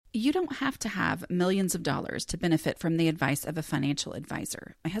You don't have to have millions of dollars to benefit from the advice of a financial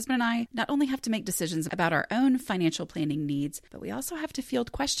advisor. My husband and I not only have to make decisions about our own financial planning needs, but we also have to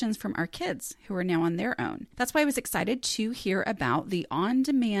field questions from our kids who are now on their own. That's why I was excited to hear about the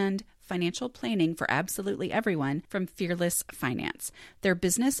on-demand financial planning for absolutely everyone from Fearless Finance. Their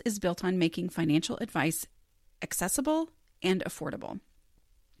business is built on making financial advice accessible and affordable.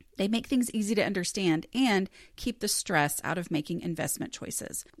 They make things easy to understand and keep the stress out of making investment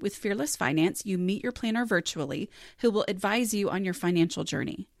choices. With Fearless Finance, you meet your planner virtually who will advise you on your financial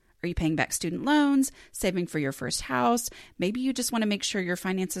journey. Are you paying back student loans, saving for your first house? Maybe you just want to make sure your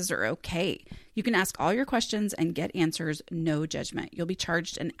finances are okay. You can ask all your questions and get answers, no judgment. You'll be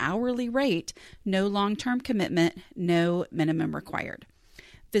charged an hourly rate, no long-term commitment, no minimum required.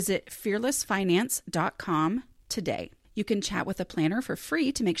 Visit fearlessfinance.com today. You can chat with a planner for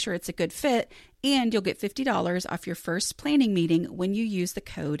free to make sure it's a good fit, and you'll get $50 off your first planning meeting when you use the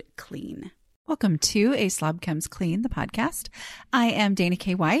code CLEAN. Welcome to A Slob Comes Clean, the podcast. I am Dana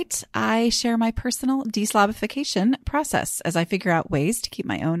K. White. I share my personal deslobification process as I figure out ways to keep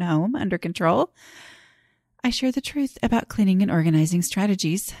my own home under control. I share the truth about cleaning and organizing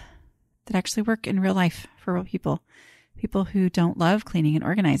strategies that actually work in real life for real people who don't love cleaning and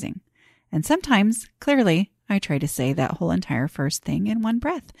organizing. And sometimes, clearly, I try to say that whole entire first thing in one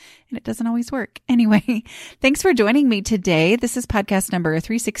breath, and it doesn't always work. Anyway, thanks for joining me today. This is podcast number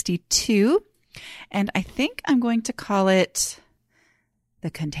 362, and I think I'm going to call it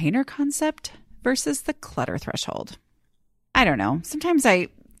the container concept versus the clutter threshold. I don't know. Sometimes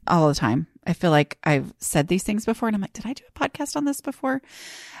all the time, I feel like I've said these things before, and I'm like, did I do a podcast on this before?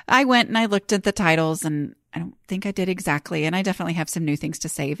 I went and I looked at the titles, and I don't think I did exactly. And I definitely have some new things to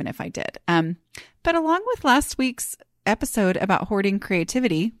say, even if I did. But along with last week's episode about hoarding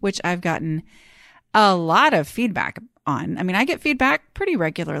creativity, which I've gotten a lot of feedback on. I mean, I get feedback pretty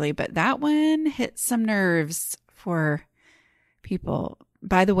regularly, but that one hit some nerves for people.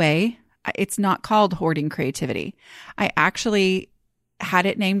 By the way, it's not called hoarding creativity. I actually had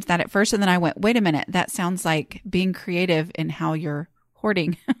it named that at first, and then I went, wait a minute, that sounds like being creative in how you're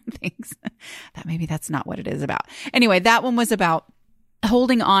hoarding things. That's not what it is about. Anyway, that one was about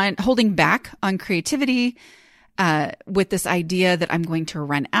holding back on creativity, with this idea that I'm going to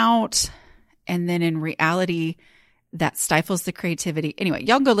run out. And then in reality, that stifles the creativity. Anyway,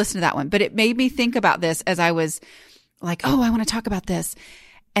 y'all go listen to that one. But it made me think about this as I was like, oh, I want to talk about this.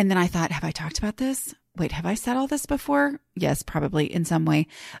 And then I thought, have I talked about this? Wait, have I said all this before? Yes, probably in some way.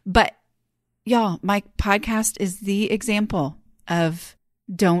 But y'all, my podcast is the example of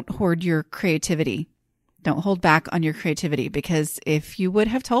don't hoard your creativity. Don't hold back on your creativity, because if you would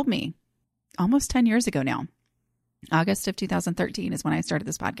have told me almost 10 years ago now, August of 2013 is when I started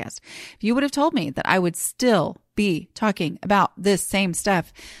this podcast. If you would have told me that I would still be talking about this same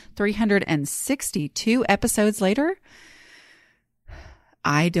stuff 362 episodes later,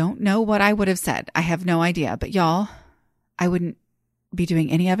 I don't know what I would have said. I have no idea. But y'all, I wouldn't be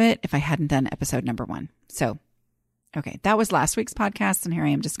doing any of it if I hadn't done episode number 1. So, okay, that was last week's podcast, and here I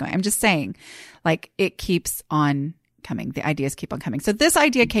am I'm just saying, like, it keeps on coming. The ideas keep on coming. So this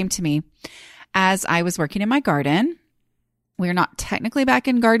idea came to me as I was working in my garden. We're not technically back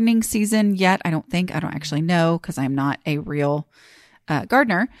in gardening season yet. I don't actually know, because I'm not a real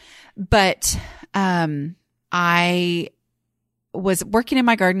gardener. But I was working in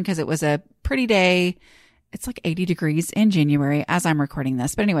my garden because it was a pretty day. It's like 80 degrees in January as I'm recording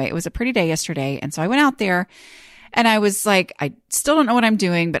this. But anyway, it was a pretty day yesterday. And so I went out there and I was like, I still don't know what I'm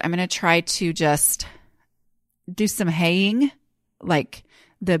doing, but I'm going to try to just do some haying, like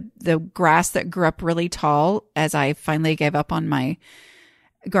the grass that grew up really tall as I finally gave up on my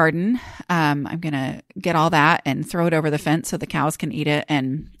garden. I'm going to get all that and throw it over the fence so the cows can eat it.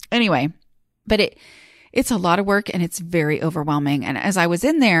 And anyway, but it's a lot of work and it's very overwhelming. And as I was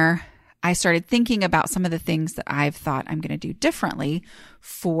in there, I started thinking about some of the things that I've thought I'm going to do differently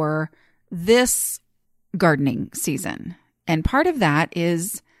for this gardening season. And part of that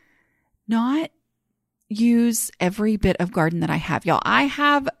is not use every bit of garden that I have. Y'all, I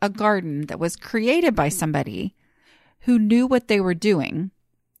have a garden that was created by somebody who knew what they were doing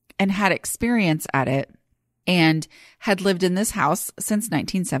and had experience at it and had lived in this house since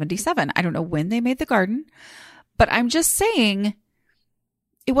 1977. I don't know when they made the garden, but I'm just saying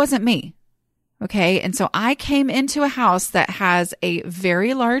it wasn't me. Okay. And so I came into a house that has a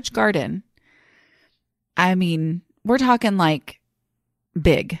very large garden. I mean, we're talking like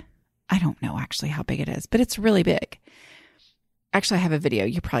big. I don't know actually how big it is, but it's really big. Actually, I have a video.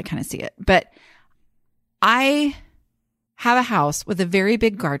 You probably kind of see it, but I have a house with a very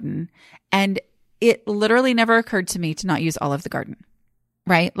big garden, and it literally never occurred to me to not use all of the garden.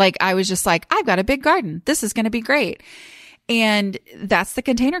 right? Like I was just like, I've got a big garden. This is going to be great. And that's the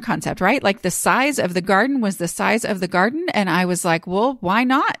container concept, right? Like the size of the garden was the size of the garden. And I was like, well, why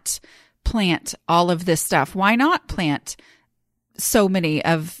not plant all of this stuff? Why not plant so many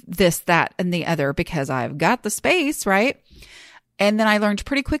of this, that, and the other? Because I've got the space, right? And then I learned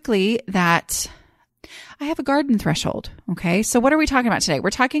pretty quickly that I have a garden threshold. Okay. So what are we talking about today? We're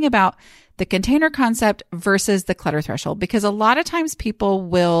talking about the container concept versus the clutter threshold, because a lot of times people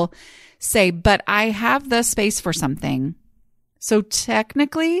will say, but I have the space for something. So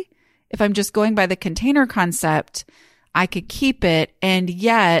technically, if I'm just going by the container concept, I could keep it, and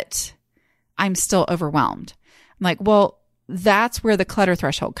yet I'm still overwhelmed. I'm like, well, that's where the clutter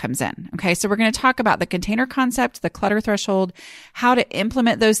threshold comes in. Okay. So we're going to talk about the container concept, the clutter threshold, how to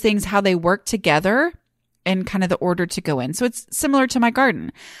implement those things, how they work together, and kind of the order to go in. So it's similar to my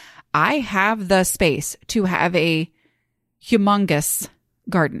garden. I have the space to have a humongous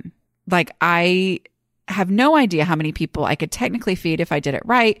garden. Like I have no idea how many people I could technically feed if I did it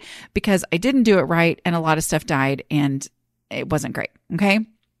right, because I didn't do it right and a lot of stuff died and it wasn't great. Okay.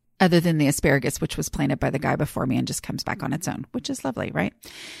 Other than the asparagus, which was planted by the guy before me and just comes back on its own, which is lovely, right?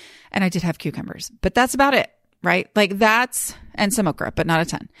 And I did have cucumbers, but that's about it, right? Like that's, and some okra, but not a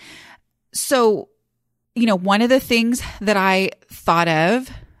ton. So, one of the things that I thought of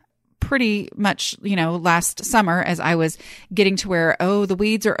pretty much, last summer as I was getting to where, the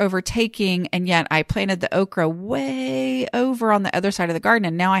weeds are overtaking, and yet I planted the okra way over on the other side of the garden,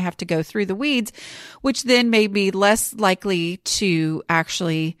 and now I have to go through the weeds, which then made me less likely to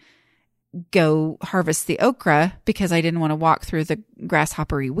actually go harvest the okra because I didn't want to walk through the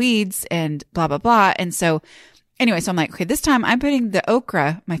grasshoppery weeds and blah, blah, blah. And so anyway, so I'm like, okay, this time I'm putting the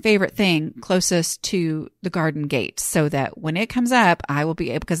okra, my favorite thing, closest to the garden gate so that when it comes up, I will be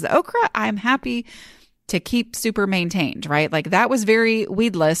able, because the okra, I'm happy to keep super maintained, right? Like that was very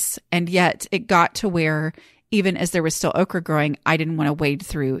weedless. And yet it got to where even as there was still okra growing, I didn't want to wade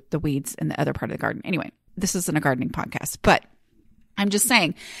through the weeds in the other part of the garden. Anyway, this isn't a gardening podcast, but I'm just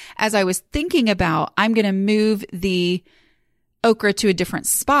saying, as I was thinking about, I'm going to move the okra to a different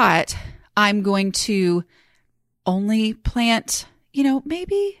spot, I'm going to only plant,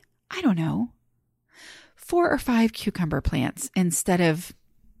 maybe, I don't know, 4 or 5 cucumber plants instead of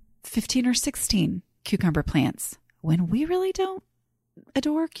 15 or 16 cucumber plants, when we really don't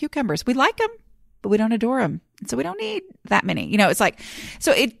adore cucumbers. We like them, but we don't adore them. So we don't need that many. It's like,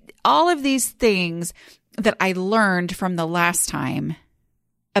 so all of these things that I learned from the last time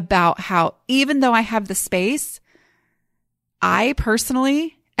about how even though I have the space, I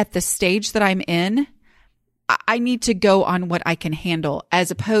personally, at the stage that I'm in, I need to go on what I can handle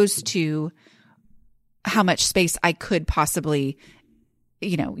as opposed to how much space I could possibly,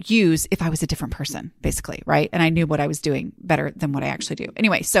 use if I was a different person, basically, right? And I knew what I was doing better than what I actually do.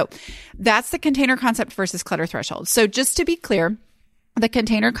 Anyway, so that's the container concept versus clutter threshold. So just to be clear, the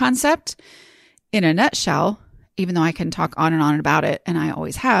container concept in a nutshell, even though I can talk on and on about it, and I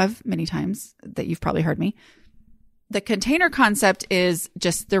always have many times that you've probably heard me, the container concept is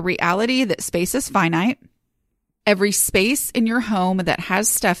just the reality that space is finite. Every space in your home that has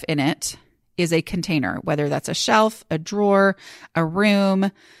stuff in it is a container, whether that's a shelf, a drawer, a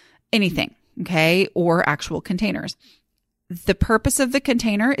room, anything, okay, or actual containers. The purpose of the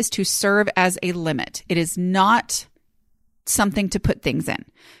container is to serve as a limit. It is not something to put things in.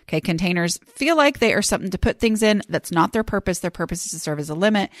 Okay. Containers feel like they are something to put things in. That's not their purpose. Their purpose is to serve as a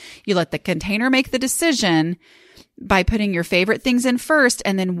limit. You let the container make the decision by putting your favorite things in first.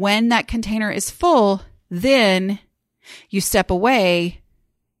 And then when that container is full, then you step away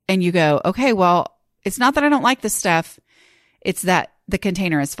and you go, okay, well, it's not that I don't like this stuff. It's that the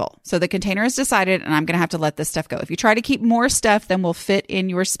container is full. So the container is decided and I'm going to have to let this stuff go. If you try to keep more stuff than will fit in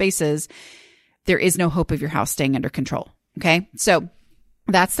your spaces, there is no hope of your house staying under control. Okay. So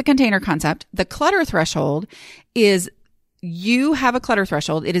that's the container concept. The clutter threshold is you have a clutter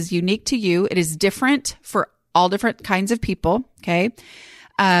threshold. It is unique to you. It is different for all different kinds of people. Okay.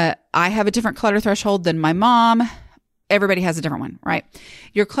 I have a different clutter threshold than my mom. Everybody has a different one, right?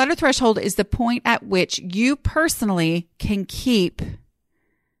 Your clutter threshold is the point at which you personally can keep,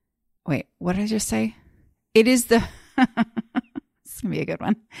 wait, what did I just say? It is the, it's going to be a good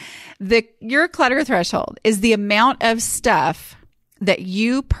one. Your clutter threshold is the amount of stuff that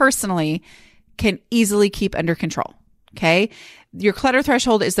you personally can easily keep under control. Okay. Your clutter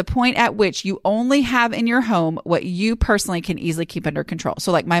threshold is the point at which you only have in your home what you personally can easily keep under control.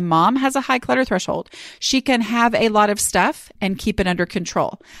 So like my mom has a high clutter threshold. She can have a lot of stuff and keep it under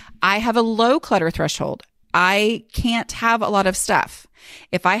control. I have a low clutter threshold. I can't have a lot of stuff.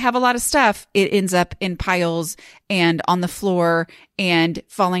 If I have a lot of stuff, it ends up in piles and on the floor and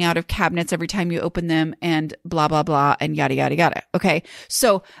falling out of cabinets every time you open them and blah, blah, blah, and yada, yada, yada. Okay.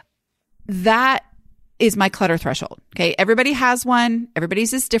 So that is my clutter threshold. Okay. Everybody has one.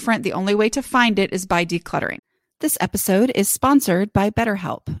 Everybody's is different. The only way to find it is by decluttering. This episode is sponsored by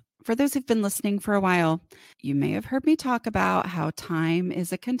BetterHelp. For those who've been listening for a while, you may have heard me talk about how time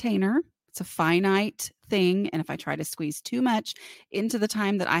is a container. It's a finite thing. And if I try to squeeze too much into the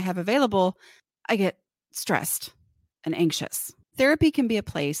time that I have available, I get stressed and anxious. Therapy can be a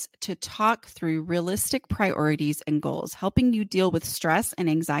place to talk through realistic priorities and goals, helping you deal with stress and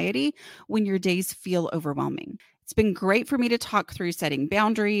anxiety when your days feel overwhelming. It's been great for me to talk through setting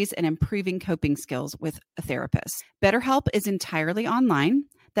boundaries and improving coping skills with a therapist. BetterHelp is entirely online.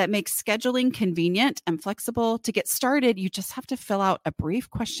 That makes scheduling convenient and flexible. To get started, you just have to fill out a brief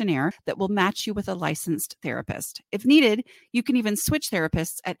questionnaire that will match you with a licensed therapist. If needed, you can even switch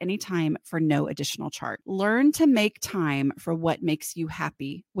therapists at any time for no additional charge. Learn to make time for what makes you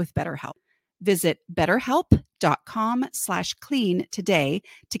happy with BetterHelp. Visit betterhelp.com/clean today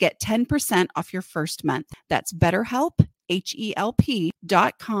to get 10% off your first month. That's BetterHelp,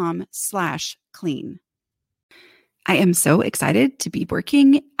 HELP.com/clean. I am so excited to be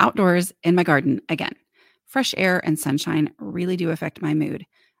working outdoors in my garden again. Fresh air and sunshine really do affect my mood.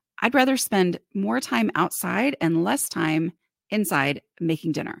 I'd rather spend more time outside and less time inside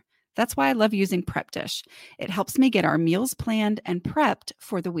making dinner. That's why I love using Prep Dish. It helps me get our meals planned and prepped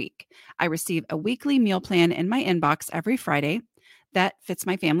for the week. I receive a weekly meal plan in my inbox every Friday that fits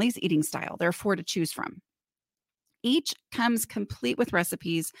my family's eating style. There are 4 to choose from. Each comes complete with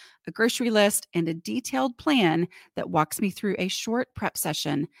recipes, a grocery list, and a detailed plan that walks me through a short prep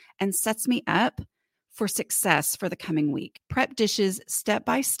session and sets me up for success for the coming week. Prep Dish's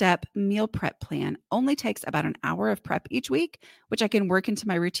step-by-step meal prep plan only takes about an hour of prep each week, which I can work into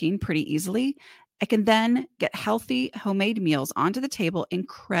my routine pretty easily. I can then get healthy homemade meals onto the table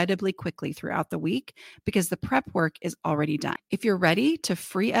incredibly quickly throughout the week because the prep work is already done. If you're ready to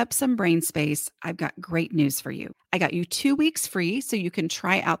free up some brain space, I've got great news for you. I got you 2 weeks free so you can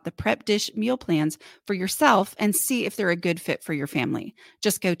try out the Prep Dish meal plans for yourself and see if they're a good fit for your family.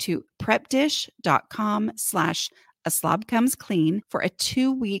 Just go to prepdish.com/aslobcomesclean for a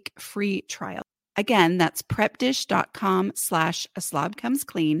 2-week free trial. Again, that's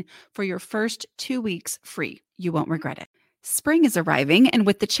prepdish.com/aslobcomesclean for your first 2 weeks free. You won't regret it. Spring is arriving, and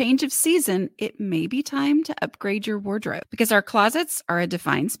with the change of season, it may be time to upgrade your wardrobe. Because our closets are a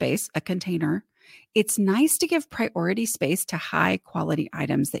defined space, a container, it's nice to give priority space to high-quality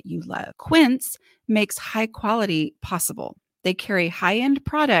items that you love. Quince makes high quality possible. They carry high-end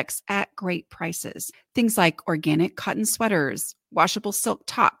products at great prices. Things like organic cotton sweaters, washable silk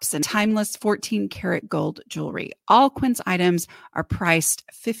tops, and timeless 14-karat gold jewelry. All Quince items are priced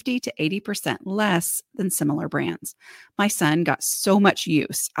 50 to 80% less than similar brands. My son got so much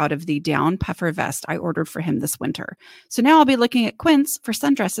use out of the down puffer vest I ordered for him this winter. So now I'll be looking at Quince for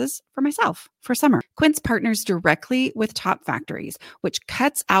sundresses for myself for summer. Quince partners directly with top factories, which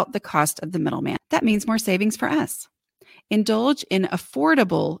cuts out the cost of the middleman. That means more savings for us. Indulge in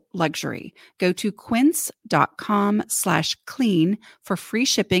affordable luxury. Go to quince.com/clean for free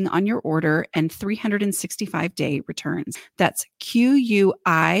shipping on your order and 365-day returns. That's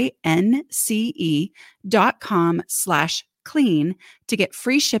QUINCE.com/clean to get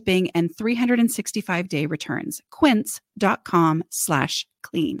free shipping and 365-day returns.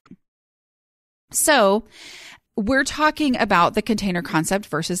 Quince.com/clean. So we're talking about the container concept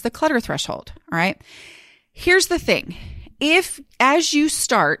versus the clutter threshold. All right. Here's the thing. If, as you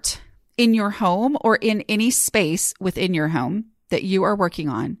start in your home or in any space within your home that you are working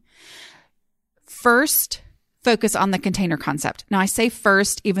on, first focus on the container concept. Now, I say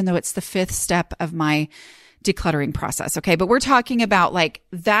first, even though it's the 5th step of my decluttering process. Okay. But we're talking about like,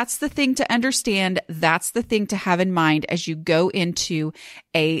 that's the thing to understand. That's the thing to have in mind as you go into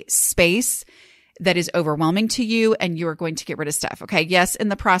a space that is overwhelming to you and you are going to get rid of stuff. Okay. Yes. In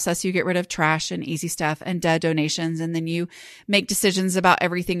the process, you get rid of trash and easy stuff and donations. And then you make decisions about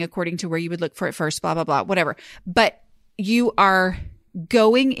everything according to where you would look for it first, blah, blah, blah, whatever. But you are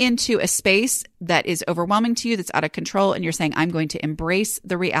going into a space that is overwhelming to you, that's out of control. And you're saying, I'm going to embrace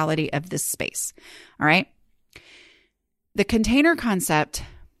the reality of this space. All right. The container concept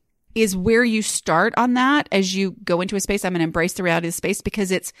is where you start on that as you go into a space. I'm going to embrace the reality of the space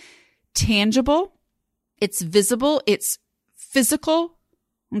because it's tangible, it's visible, it's physical,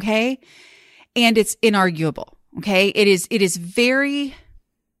 okay? And it's inarguable, okay? It is very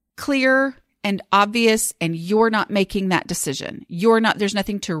clear and obvious, and you're not making that decision. There's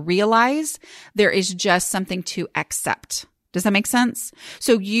nothing to realize. There is just something to accept. Does that make sense?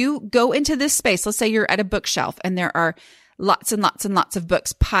 So you go into this space. Let's say you're at a bookshelf and there are lots and lots and lots of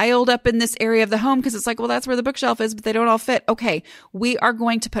books piled up in this area of the home because it's like, well, that's where the bookshelf is, but they don't all fit. Okay, we are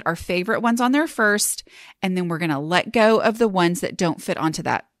going to put our favorite ones on there first, and then we're going to let go of the ones that don't fit onto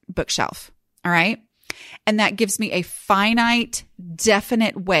that bookshelf. All right? And that gives me a finite,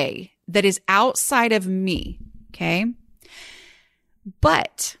 definite way that is outside of me. Okay?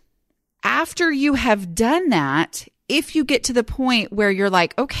 But after you have done that, if you get to the point where you're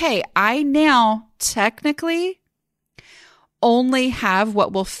like, okay, I now technically only have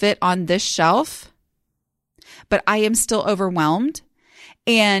what will fit on this shelf, but I am still overwhelmed.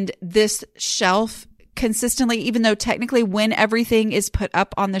 And this shelf consistently, even though technically when everything is put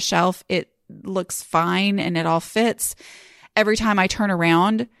up on the shelf, it looks fine and it all fits. Every time I turn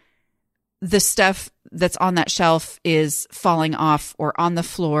around, the stuff that's on that shelf is falling off or on the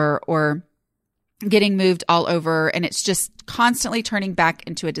floor or getting moved all over. And it's just constantly turning back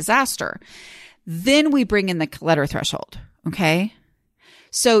into a disaster. Then we bring in the clutter threshold. Okay.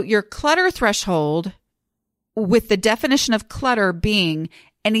 So your clutter threshold, with the definition of clutter being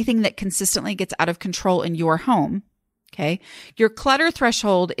anything that consistently gets out of control in your home. Okay. Your clutter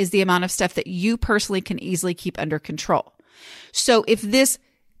threshold is the amount of stuff that you personally can easily keep under control. So if this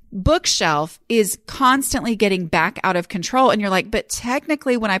bookshelf is constantly getting back out of control and you're like, but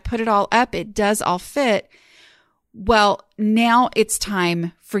technically when I put it all up, it does all fit. Well, now it's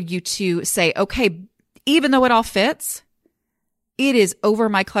time for you to say, okay, even though it all fits, it is over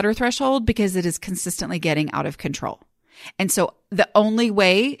my clutter threshold because it is consistently getting out of control. And so the only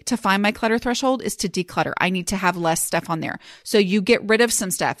way to find my clutter threshold is to declutter. I need to have less stuff on there. So you get rid of some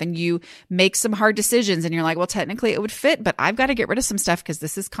stuff and you make some hard decisions and you're like, well, technically it would fit, but I've got to get rid of some stuff because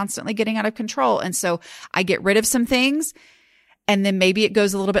this is constantly getting out of control. And so I get rid of some things and then maybe it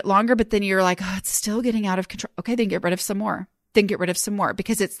goes a little bit longer, but then you're like, oh, it's still getting out of control. Okay, then get rid of some more. Then get rid of some more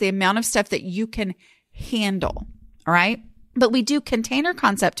because it's the amount of stuff that you can handle. All right. But we do container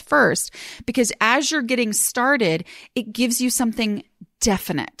concept first because as you're getting started, it gives you something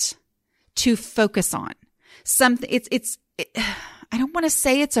definite to focus on. I don't want to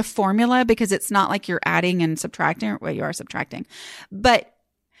say it's a formula because it's not like you're adding and subtracting. Well, you are subtracting, but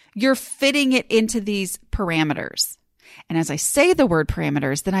you're fitting it into these parameters. And as I say the word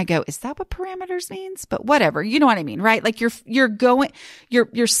parameters, then I go, is that what parameters means? But whatever, you know what I mean, right? Like you're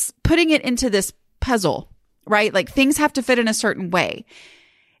putting it into this puzzle. Right? Like things have to fit in a certain way.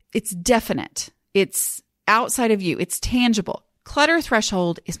 It's definite. It's outside of you. It's tangible. Clutter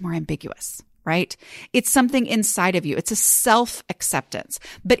threshold is more ambiguous, right? It's something inside of you. It's a self-acceptance,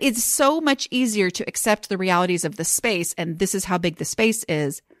 but it's so much easier to accept the realities of the space. And this is how big the space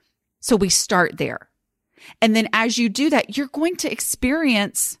is. So we start there. And then as you do that, you're going to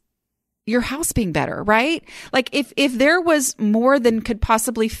experience your house being better, right? Like if there was more than could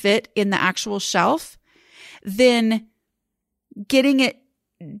possibly fit in the actual shelf, then getting it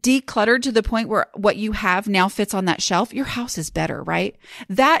decluttered to the point where what you have now fits on that shelf, your house is better, right?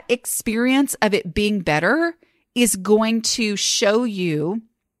 That experience of it being better is going to show you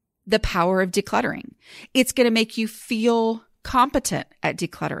the power of decluttering. It's going to make you feel competent at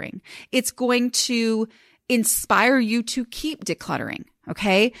decluttering. It's going to inspire you to keep decluttering.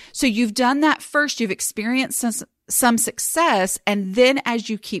 Okay. So you've done that first. You've experienced some success. And then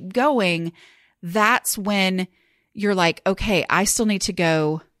as you keep going, that's when you're like, okay, I still need to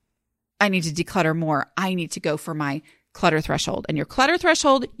go. I need to declutter more. I need to go for my clutter threshold. And your clutter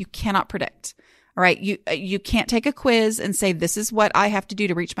threshold, you cannot predict. All right. You can't take a quiz and say, this is what I have to do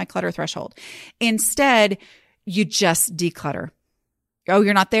to reach my clutter threshold. Instead, you just declutter. Oh,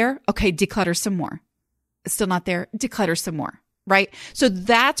 you're not there? Okay. Declutter some more. Still not there? Declutter some more. Right? So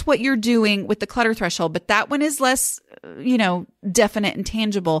that's what you're doing with the clutter threshold, but that one is less, definite and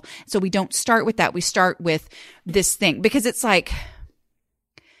tangible. So we don't start with that. We start with this thing because it's like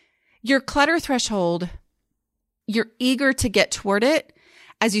your clutter threshold, you're eager to get toward it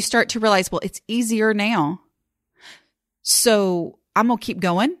as you start to realize, well, it's easier now. So I'm going to keep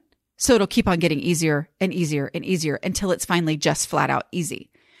going. So it'll keep on getting easier and easier and easier until it's finally just flat out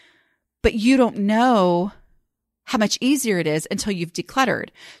easy. But you don't know how much easier it is until you've decluttered.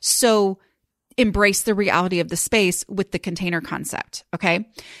 So embrace the reality of the space with the container concept. Okay.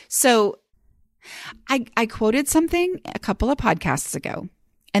 So I quoted something a couple of podcasts ago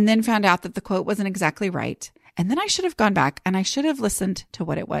and then found out that the quote wasn't exactly right. And then I should have gone back and I should have listened to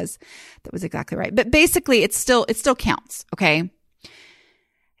what it was that was exactly right. But basically it still counts. Okay.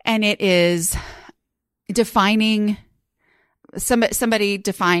 And it is defining, somebody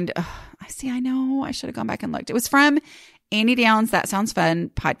defined, I know I should have gone back and looked. It was from Annie Downs' That Sounds Fun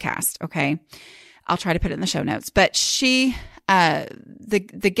podcast. Okay. I'll try to put it in the show notes, but she,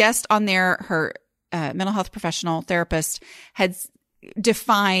 the guest on there, her mental health professional therapist, had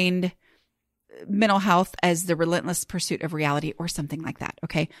defined mental health as the relentless pursuit of reality or something like that.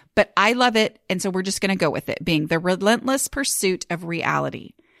 Okay. But I love it. And so we're just going to go with it being the relentless pursuit of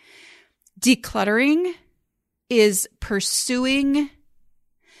reality. Decluttering is pursuing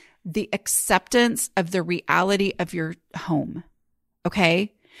the acceptance of the reality of your home.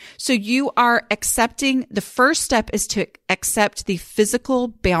 Okay. So you are accepting, the first step is to accept the physical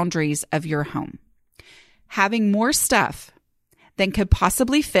boundaries of your home. Having more stuff than could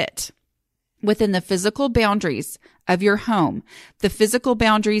possibly fit within the physical boundaries of your home, the physical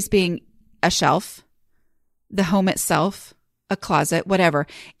boundaries being a shelf, the home itself, a closet, whatever.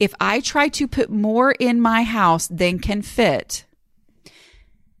 If I try to put more in my house than can fit,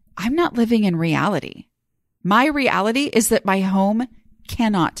 I'm not living in reality. My reality is that my home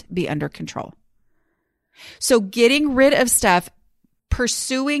cannot be under control. So getting rid of stuff,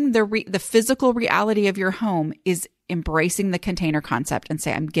 pursuing the physical reality of your home is embracing the container concept and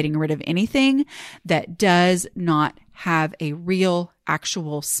say, I'm getting rid of anything that does not have a real,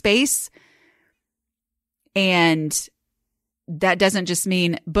 actual space. And that doesn't just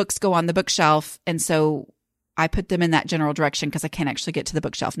mean books go on the bookshelf. And so I put them in that general direction because I can't actually get to the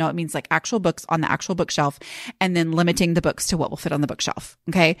bookshelf. No, it means like actual books on the actual bookshelf and then limiting the books to what will fit on the bookshelf.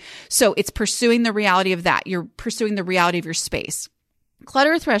 Okay. So it's pursuing the reality of that. You're pursuing the reality of your space.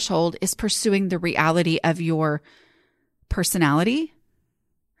 Clutter threshold is pursuing the reality of your personality,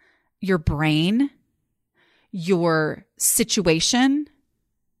 your brain, your situation,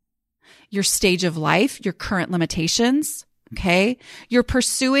 your stage of life, your current limitations. Okay. You're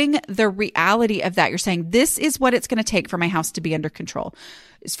pursuing the reality of that. You're saying, this is what it's going to take for my house to be under control,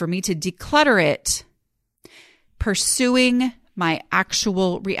 is for me to declutter it, pursuing my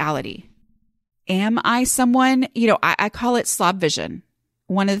actual reality. Am I someone, I call it slob vision.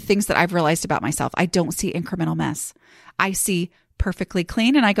 One of the things that I've realized about myself, I don't see incremental mess. I see perfectly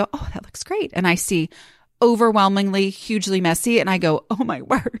clean and I go, oh, that looks great. And I see overwhelmingly hugely messy and I go, oh my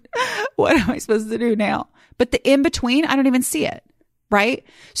word, what am I supposed to do now? But the in between, I don't even see it, right?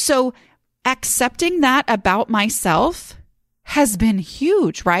 So accepting that about myself has been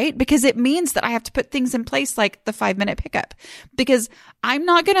huge, right? Because it means that I have to put things in place like the 5-minute pickup because I'm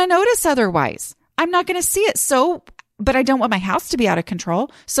not going to notice otherwise. I'm not going to see it. But I don't want my house to be out of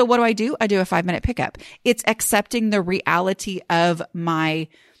control. So what do? I do a 5-minute pickup. It's accepting the reality of my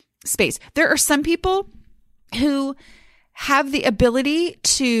space. There are some people who have the ability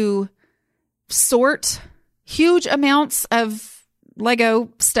to sort huge amounts of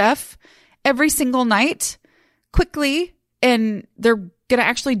Lego stuff every single night quickly, and they're going to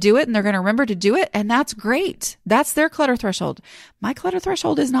actually do it and they're going to remember to do it. And that's great. That's their clutter threshold. My clutter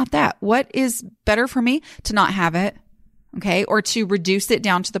threshold is not that. What is better for me? To not have it. Okay. Or to reduce it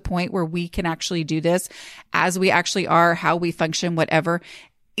down to the point where we can actually do this as we actually are, how we function, whatever,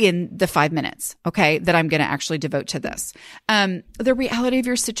 in the 5 minutes. Okay. That I'm going to actually devote to this. The reality of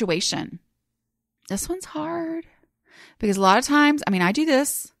your situation. This one's hard because a lot of times, I do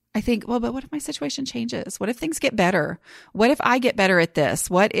this. I think, well, but what if my situation changes? What if things get better? What if I get better at this?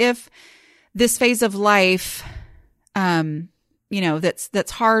 What if this phase of life,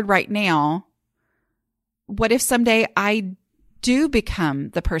 that's hard right now? What if someday I do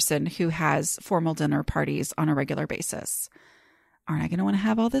become the person who has formal dinner parties on a regular basis? Aren't I going to want to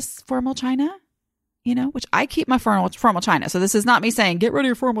have all this formal china? Which I keep my formal china. So this is not me saying, get rid of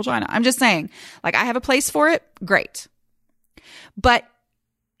your formal china. I'm just saying, like, I have a place for it. Great. But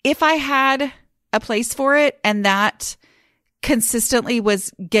if I had a place for it and that consistently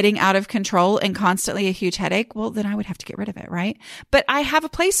was getting out of control and constantly a huge headache, well, then I would have to get rid of it, right? But I have a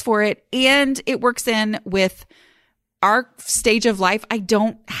place for it and it works in with our stage of life. I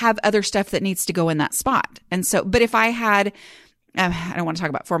don't have other stuff that needs to go in that spot. And so, but if I had, I don't want to talk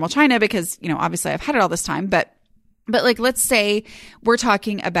about formal china because, obviously I've had it all this time, but like, let's say we're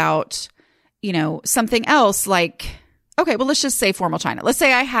talking about, something else like, okay, well, let's just say formal china. Let's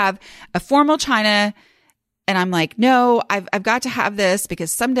say I have a formal china and I'm like, no, I've got to have this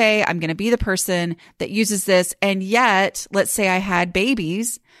because someday I'm going to be the person that uses this. And yet, let's say I had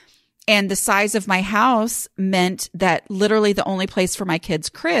babies and the size of my house meant that literally the only place for my kid's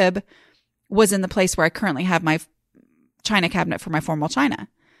crib was in the place where I currently have my china cabinet for my formal china.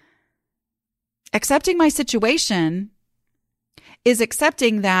 Accepting my situation is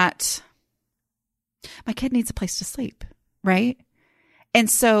accepting that my kid needs a place to sleep, right? And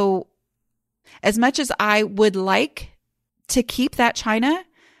so as much as I would like to keep that china,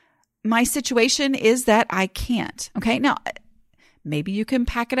 my situation is that I can't. Okay. Now, maybe you can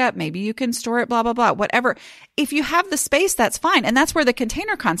pack it up. Maybe you can store it, blah, blah, blah, whatever. If you have the space, that's fine. And that's where the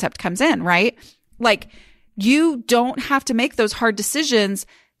container concept comes in, right? Like, you don't have to make those hard decisions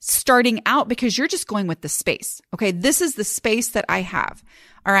starting out because you're just going with the space. Okay. This is the space that I have.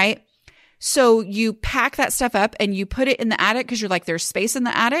 All right. So you pack that stuff up and you put it in the attic because you're like, there's space in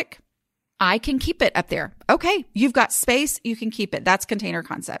the attic. I can keep it up there. Okay. You've got space. You can keep it. That's container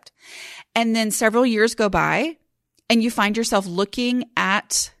concept. And then several years go by and you find yourself looking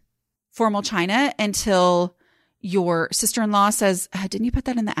at formal china until your sister-in-law says, didn't you put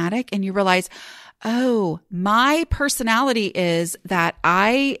that in the attic? And you realize, oh, my personality is that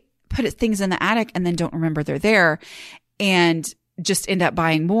I put things in the attic and then don't remember they're there and just end up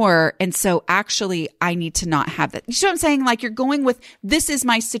buying more. And so actually I need to not have that. You see what I'm saying? Like, you're going with, this is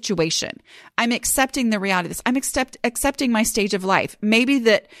my situation. I'm accepting the reality of this. I'm accepting my stage of life. Maybe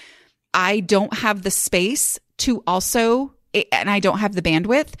that I don't have the space to also, and I don't have the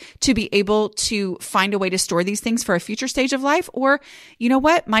bandwidth to be able to find a way to store these things for a future stage of life. Or, you know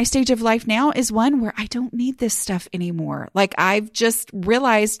what? My stage of life now is one where I don't need this stuff anymore. Like, I've just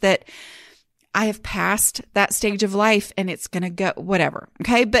realized that I have passed that stage of life and it's going to go whatever.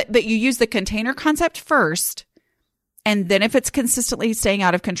 Okay. But you use the container concept first. And then if it's consistently staying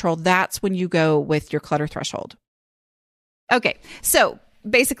out of control, that's when you go with your clutter threshold. Okay. So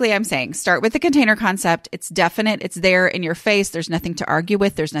basically I'm saying start with the container concept. It's definite. It's there in your face. There's nothing to argue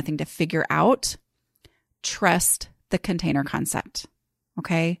with. There's nothing to figure out. Trust the container concept.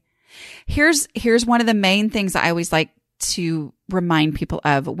 Okay. Here's one of the main things I always like to remind people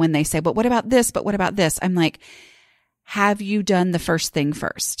of when they say, but what about this? But what about this? I'm like, have you done the first thing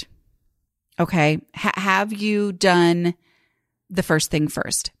first? Okay. Have you done the first thing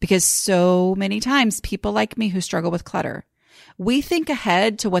first? Because so many times people like me who struggle with clutter, we think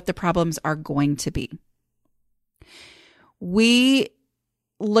ahead to what the problems are going to be. We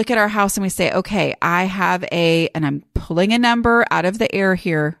look at our house and we say, okay, I have and I'm pulling a number out of the air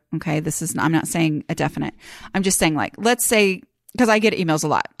here. Okay. I'm not saying a definite. I'm just saying, like, let's say, because I get emails a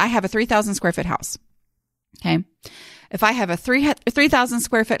lot. I have a 3,000 square foot house. Okay. If I have a 3,000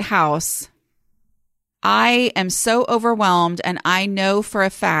 square foot house, I am so overwhelmed. And I know for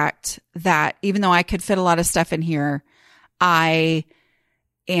a fact that even though I could fit a lot of stuff in here, I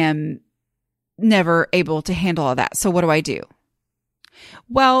am never able to handle all that. So what do?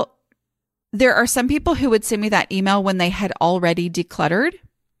 Well, there are some people who would send me that email when they had already decluttered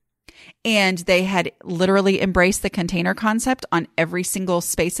and they had literally embraced the container concept on every single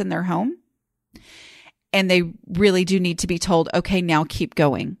space in their home. And they really do need to be told, okay, now keep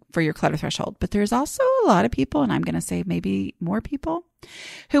going for your clutter threshold. But there's also a lot of people, and I'm going to say maybe more people,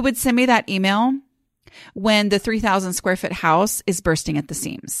 who would send me that email when the 3,000 square foot house is bursting at the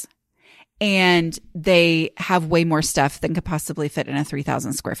seams. And they have way more stuff than could possibly fit in a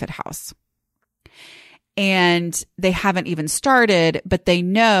 3,000 square foot house. And they haven't even started, but they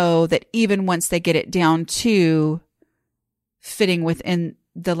know that even once they get it down to fitting within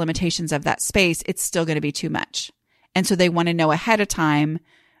the limitations of that space, it's still going to be too much. And so they want to know ahead of time,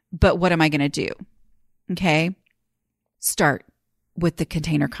 but what am I going to do? Okay. Start with the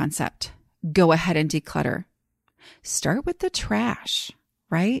container concept. Go ahead and declutter. Start with the trash,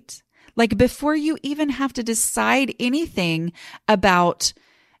 right? Like, before you even have to decide anything about,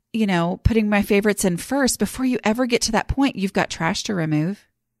 putting my favorites in first, before you ever get to that point, you've got trash to remove.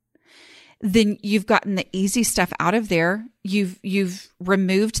 Then you've gotten the easy stuff out of there. You've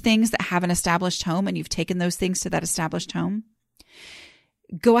removed things that have an established home and you've taken those things to that established home.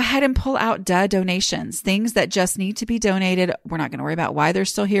 Go ahead and pull out donations, things that just need to be donated. We're not going to worry about why they're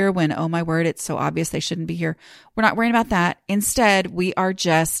still here when, oh my word, it's so obvious they shouldn't be here. We're not worrying about that. Instead, we are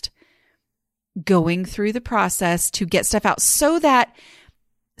just going through the process to get stuff out so that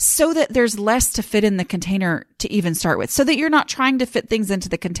there's less to fit in the container to even start with, so that you're not trying to fit things into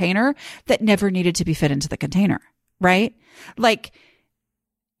the container that never needed to be fit into the container, right? Like,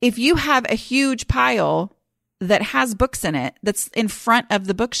 if you have a huge pile that has books in it that's in front of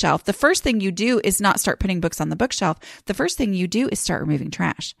the bookshelf, the first thing you do is not start putting books on the bookshelf. The first thing you do is start removing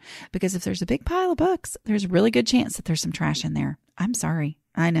trash. Because if there's a big pile of books, there's a really good chance that there's some trash in there. I'm sorry.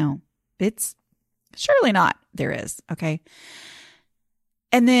 I know. It's surely not. There is. Okay.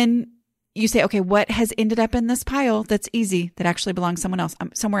 And then you say, okay, what has ended up in this pile that's easy, that actually belongs somewhere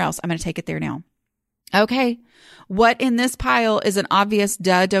else? I'm going to take it there now. Okay. What in this pile is an obvious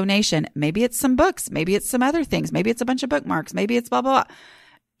donation? Maybe it's some books. Maybe it's some other things. Maybe it's a bunch of bookmarks. Maybe it's blah, blah, blah.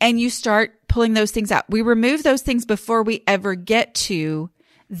 And you start pulling those things out. We remove those things before we ever get to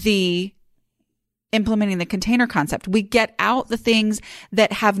the implementing the container concept. We get out the things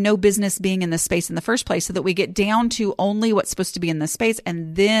that have no business being in the space in the first place so that we get down to only what's supposed to be in the space.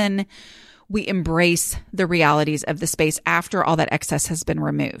 And then we embrace the realities of the space after all that excess has been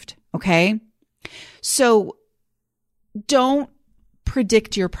removed. Okay. So don't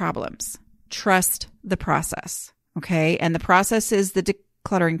predict your problems. Trust the process. Okay. And the process is the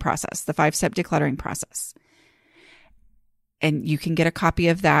decluttering process, the 5-step decluttering process. And you can get a copy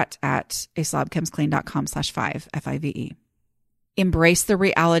of that at aslobcomesclean.com/5, F-I-V-E. Embrace the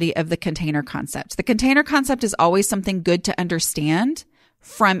reality of the container concept. The container concept is always something good to understand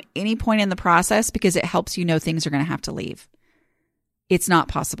from any point in the process because it helps you know things are going to have to leave. It's not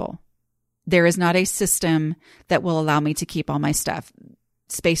possible. There is not a system that will allow me to keep all my stuff.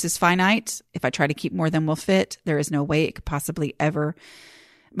 Space is finite. If I try to keep more than will fit, there is no way it could possibly ever,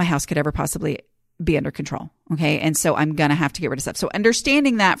 my house could ever possibly be under control. Okay. And so I'm going to have to get rid of stuff. So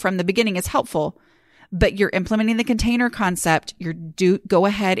understanding that from the beginning is helpful, but you're implementing the container concept. Go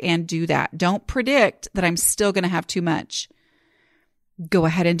ahead and do that. Don't predict that I'm still going to have too much. Go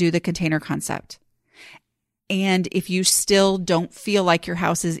ahead and do the container concept. And if you still don't feel like your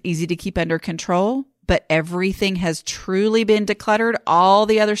house is easy to keep under control, but everything has truly been decluttered, all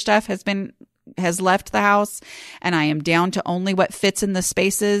the other stuff has left the house, and I am down to only what fits in the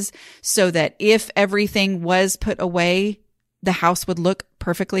spaces so that if everything was put away, the house would look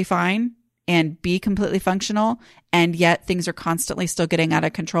perfectly fine and be completely functional, and yet things are constantly still getting out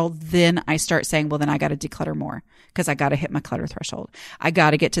of control, then I start saying, well, then I got to declutter more because I got to hit my clutter threshold. I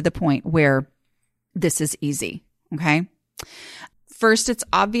got to get to the point where this is easy. Okay. First, it's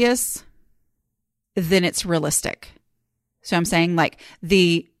obvious, then it's realistic. So I'm saying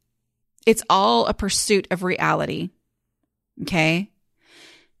it's all a pursuit of reality. Okay.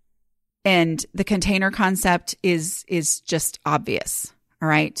 And the container concept is just obvious. All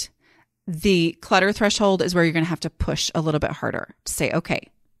right. The clutter threshold is where you're going to have to push a little bit harder to say, okay,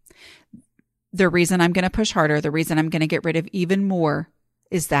 the reason I'm going to push harder, the reason I'm going to get rid of even more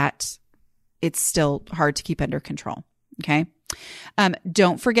is that it's still hard to keep under control. Okay.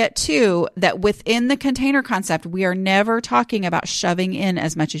 Don't forget too, that within the container concept, we are never talking about shoving in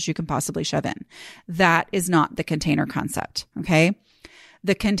as much as you can possibly shove in. That is not the container concept. Okay.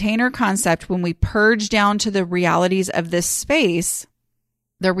 The container concept, when we purge down to the realities of this space,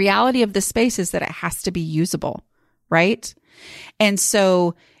 the reality of the space is that it has to be usable, right? And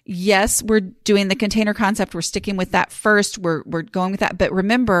so, yes, we're doing the container concept. We're sticking with that first. We're going with that. But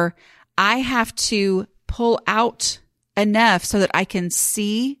remember, I have to pull out enough so that I can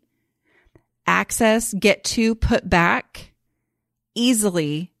see, access, get to, put back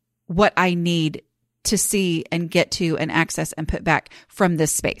easily what I need to see and get to and access and put back from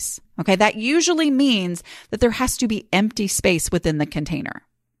this space. Okay. That usually means that there has to be empty space within the container,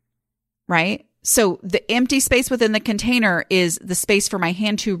 right? So the empty space within the container is the space for my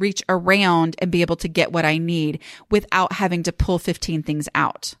hand to reach around and be able to get what I need without having to pull 15 things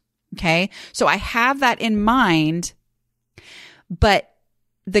out. Okay. So I have that in mind, but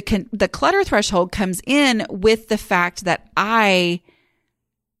the clutter threshold comes in with the fact that I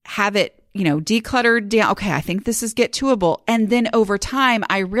have it, decluttered down. Okay. I think this is get toable. And then over time,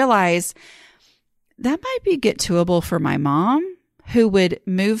 I realize that might be get toable for my mom, who would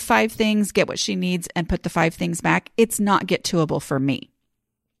move 5 things, get what she needs, and put the 5 things back. It's not get toable for me.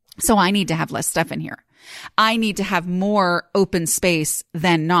 So I need to have less stuff in here. I need to have more open space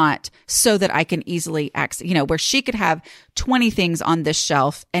than not so that I can easily access, where she could have 20 things on this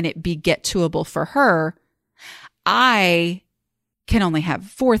shelf and it be get toable for her. I can only have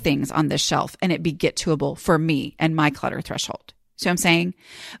 4 things on this shelf and it be get toable for me and my clutter threshold. See what I'm saying?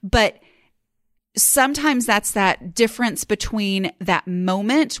 But sometimes that's that difference between that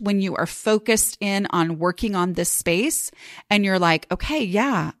moment when you are focused in on working on this space and you're like, okay,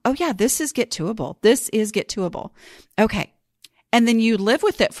 yeah. Oh yeah, this is get toable. This is get toable. Okay. And then you live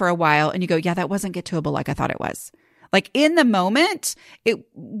with it for a while and you go, yeah, that wasn't get toable like I thought it was. Like in the moment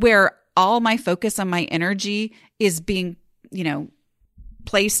where all my focus on my energy is being,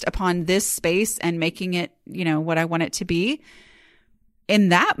 placed upon this space and making it, what I want it to be. In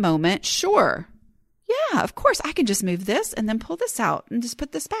that moment, sure. Yeah, of course, I can just move this and then pull this out and just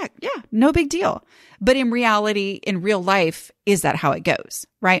put this back. Yeah, no big deal. But in reality, in real life, is that how it goes,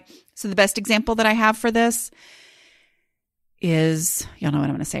 right? So the best example that I have for this is, y'all know what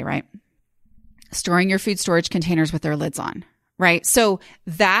I'm going to say, right? Storing your food storage containers with their lids on, right? So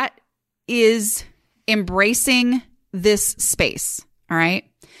that is embracing this space, all right?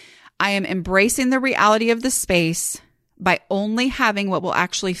 I am embracing the reality of the space by only having what will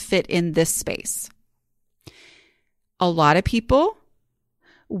actually fit in this space. A lot of people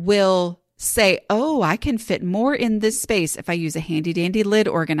will say, oh, I can fit more in this space if I use a handy dandy lid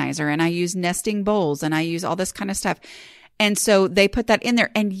organizer and I use nesting bowls and I use all this kind of stuff. And so they put that in there.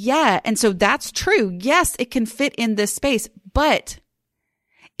 And so that's true. Yes, it can fit in this space, but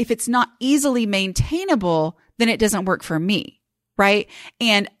if it's not easily maintainable, then it doesn't work for me, right?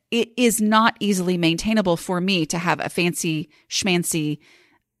 And it is not easily maintainable for me to have a fancy schmancy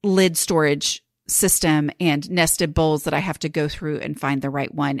lid storage system and nested bowls that I have to go through and find the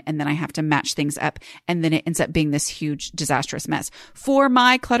right one. And then I have to match things up. And then it ends up being this huge disastrous mess. For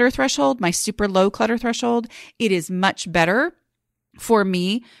my clutter threshold, my super low clutter threshold, it is much better for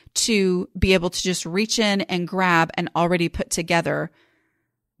me to be able to just reach in and grab an already put together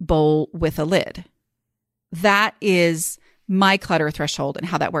bowl with a lid. That is my clutter threshold and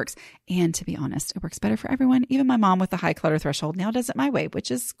how that works. And to be honest, it works better for everyone. Even my mom with a high clutter threshold now does it my way,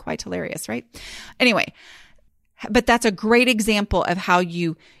 which is quite hilarious, right? Anyway, but that's a great example of how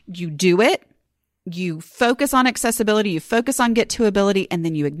you do it. You focus on accessibility, you focus on get to ability, and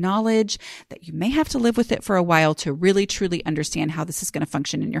then you acknowledge that you may have to live with it for a while to really, truly understand how this is going to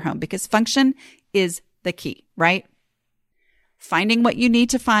function in your home, because function is the key, right? Finding what you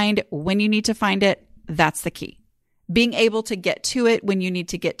need to find when you need to find it, that's the key. Being able to get to it when you need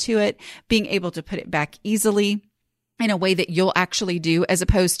to get to it, being able to put it back easily in a way that you'll actually do, as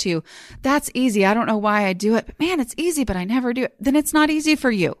opposed to, that's easy. I don't know why I do it, but man, it's easy, but I never do it. Then it's not easy for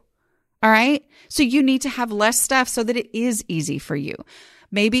you. All right. So you need to have less stuff so that it is easy for you.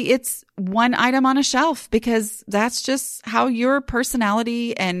 Maybe it's one item on a shelf because that's just how your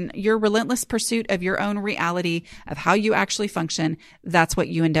personality and your relentless pursuit of your own reality of how you actually function, that's what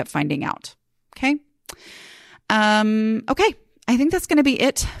you end up finding out. Okay. Okay. I think that's going to be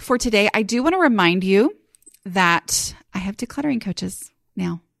it for today. I do want to remind you that I have decluttering coaches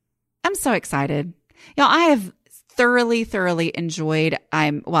now. I'm so excited. Y'all, I have thoroughly enjoyed,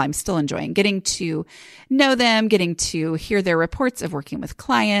 I'm still enjoying getting to know them, getting to hear their reports of working with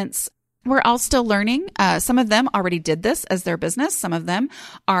clients. We're all still learning. Some of them already did this as their business. Some of them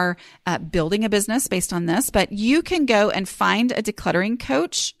are building a business based on this, but you can go and find a decluttering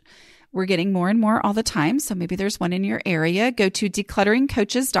coach. We're getting more and more all the time. So maybe there's one in your area. Go to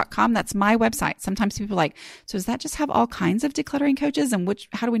declutteringcoaches.com. That's my website. Sometimes people are like, so does that just have all kinds of decluttering coaches? And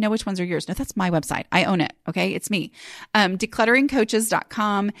how do we know which ones are yours? No, that's my website. I own it. Okay. It's me.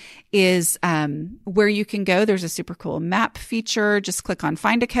 Declutteringcoaches.com is where you can go. There's a super cool map feature. Just click on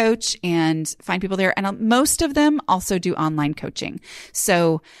find a coach and find people there. And most of them also do online coaching.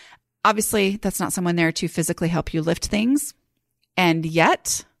 So obviously that's not someone there to physically help you lift things. And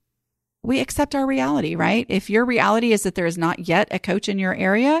yet we accept our reality, right? If your reality is that there is not yet a coach in your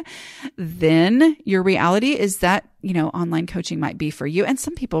area, then your reality is that, online coaching might be for you. And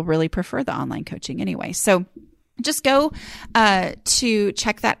some people really prefer the online coaching anyway. So just go to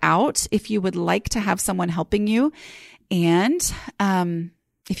check that out if you would like to have someone helping you. And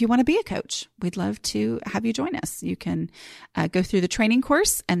if you want to be a coach, we'd love to have you join us. You can go through the training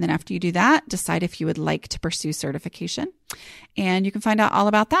course. And then after you do that, decide if you would like to pursue certification. And you can find out all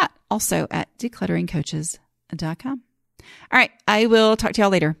about that also at declutteringcoaches.com. All right. I will talk to y'all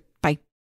later.